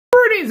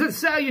Greetings and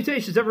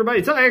salutations, everybody.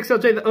 It's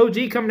IXLJ, the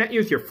OG, coming at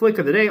you with your flick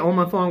of the day. All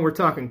month long, we're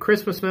talking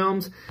Christmas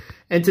films.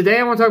 And today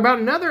I want to talk about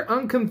another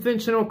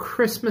unconventional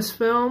Christmas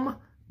film.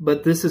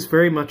 But this is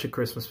very much a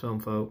Christmas film,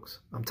 folks.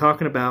 I'm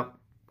talking about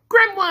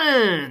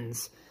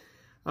Gremlins!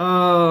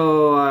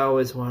 Oh, I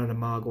always wanted a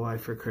Mogwai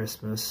for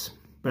Christmas.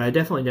 But I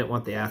definitely didn't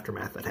want the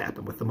aftermath that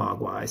happened with the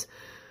Mogwais.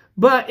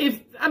 But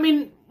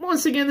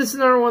once again, this is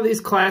another one of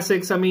these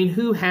classics.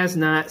 Who has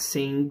not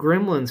seen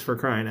Gremlins, for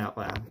crying out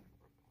loud?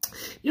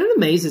 You know what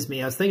amazes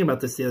me, I was thinking about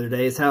this the other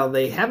day, is how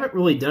they haven't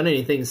really done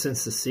anything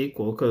since the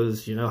sequel,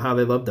 because you know how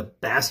they love to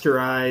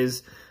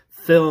bastardize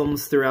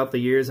films throughout the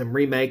years and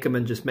remake them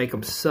and just make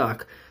them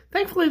suck.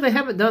 Thankfully, they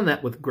haven't done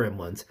that with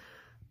Gremlins.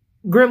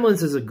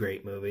 Gremlins is a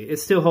great movie. It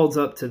still holds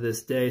up to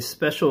this day.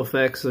 Special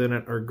effects in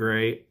it are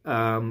great.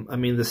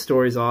 The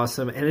story's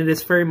awesome, and it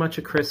is very much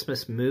a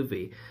Christmas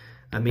movie.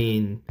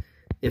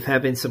 If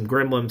having some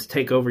gremlins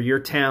take over your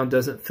town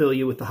doesn't fill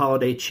you with the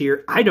holiday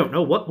cheer, I don't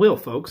know what will,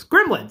 folks.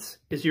 Gremlins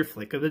is your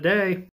flick of the day.